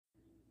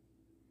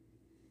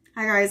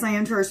Hi guys, I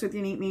am Trish with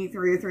Unique Me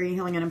 303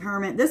 Healing and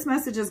Empowerment. This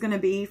message is going to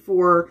be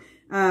for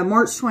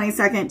March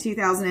 22nd,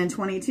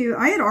 2022.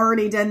 I had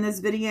already done this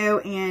video,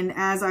 and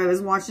as I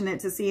was watching it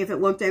to see if it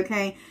looked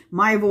okay,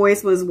 my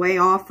voice was way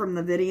off from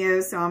the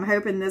video, so I'm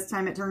hoping this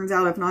time it turns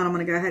out. If not, I'm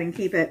going to go ahead and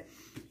keep it.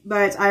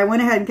 But I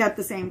went ahead and kept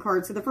the same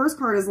card. So the first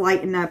card is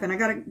Lighten Up, and I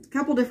got a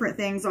couple different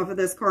things off of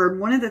this card.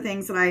 One of the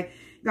things that I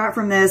got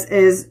from this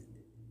is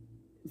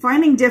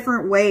finding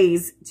different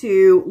ways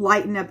to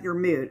lighten up your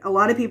mood. A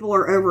lot of people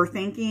are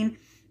overthinking.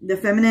 The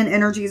feminine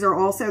energies are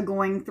also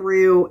going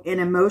through an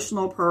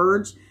emotional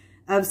purge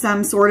of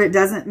some sort. It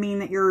doesn't mean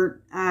that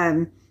you're,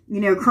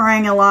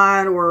 crying a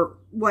lot or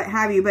what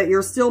have you, but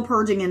you're still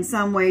purging in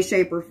some way,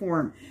 shape, or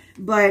form.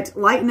 But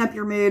lighten up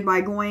your mood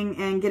by going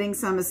and getting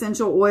some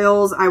essential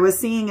oils. I was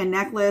seeing a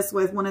necklace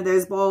with one of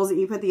those balls that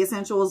you put the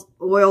essential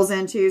oils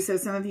into. So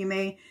some of you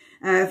may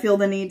feel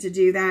the need to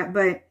do that.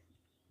 But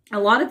a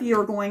lot of you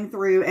are going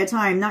through a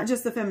time, not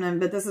just the feminine,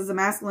 but this is the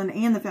masculine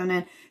and the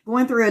feminine,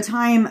 going through a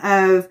time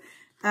of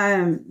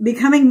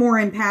becoming more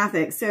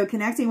empathic. So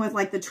connecting with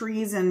like the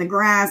trees and the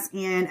grass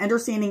and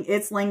understanding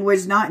its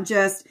language, not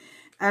just,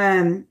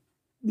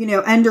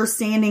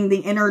 understanding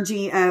the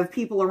energy of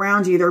people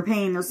around you, their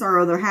pain, their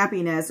sorrow, their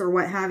happiness, or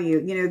what have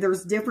you. You know,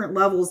 there's different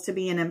levels to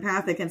being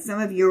empathic, and some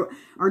of you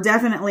are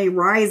definitely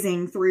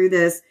rising through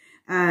this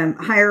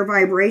higher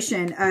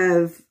vibration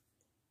of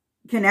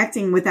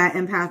connecting with that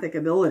empathic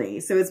ability.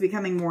 So it's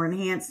becoming more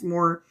enhanced,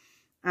 more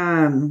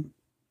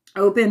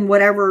open,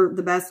 whatever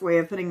the best way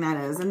of putting that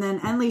is. And then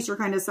Unleash Your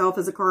Kind of Self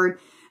is a card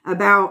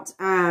about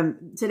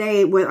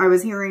today. What I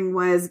was hearing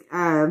was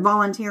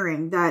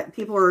volunteering, that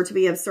people are to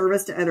be of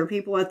service to other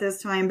people at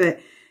this time. But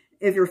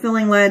if you're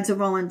feeling led to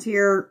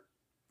volunteer,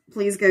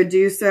 please go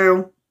do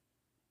so.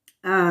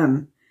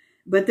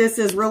 But this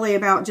is really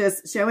about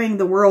just showing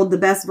the world the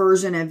best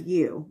version of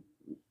you.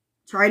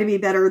 Try to be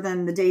better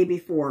than the day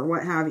before,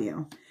 what have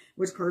you.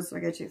 Which cards do I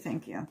get you?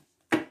 Thank you.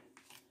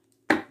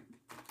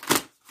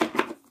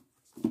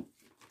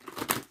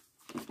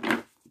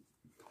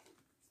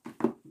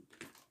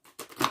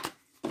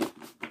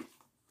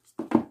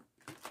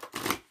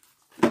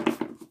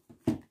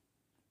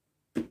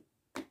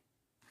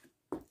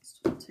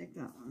 I'll take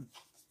that one.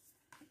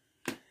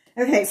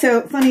 Okay,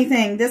 so funny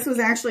thing, this was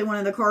actually one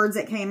of the cards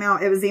that came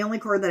out. It was the only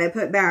card that I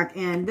put back,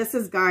 and this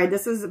is guide.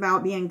 This is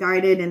about being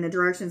guided in the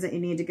directions that you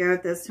need to go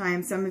at this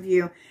time. Some of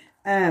you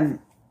are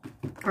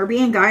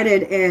being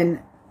guided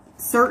in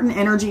certain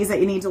energies that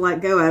you need to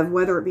let go of,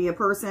 whether it be a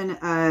person,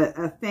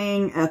 a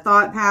thing, a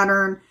thought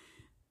pattern,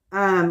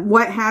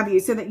 what have you,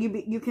 so that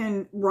you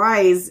can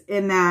rise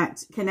in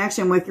that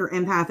connection with your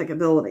empathic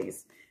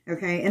abilities.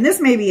 Okay, and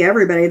this may be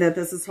everybody that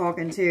this is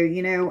talking to.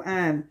 You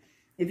know,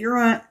 if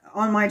you're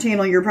on my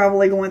channel, you're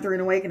probably going through an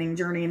awakening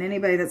journey, and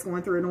anybody that's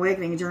going through an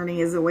awakening journey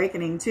is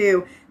awakening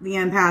to the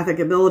empathic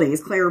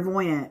abilities,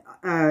 clairvoyant,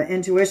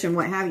 intuition,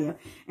 what have you.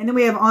 And then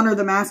we have Honor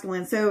the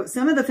Masculine. So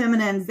some of the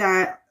feminines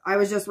that I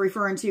was just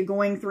referring to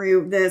going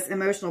through this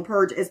emotional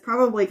purge is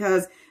probably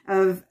because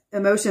of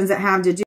emotions that have to do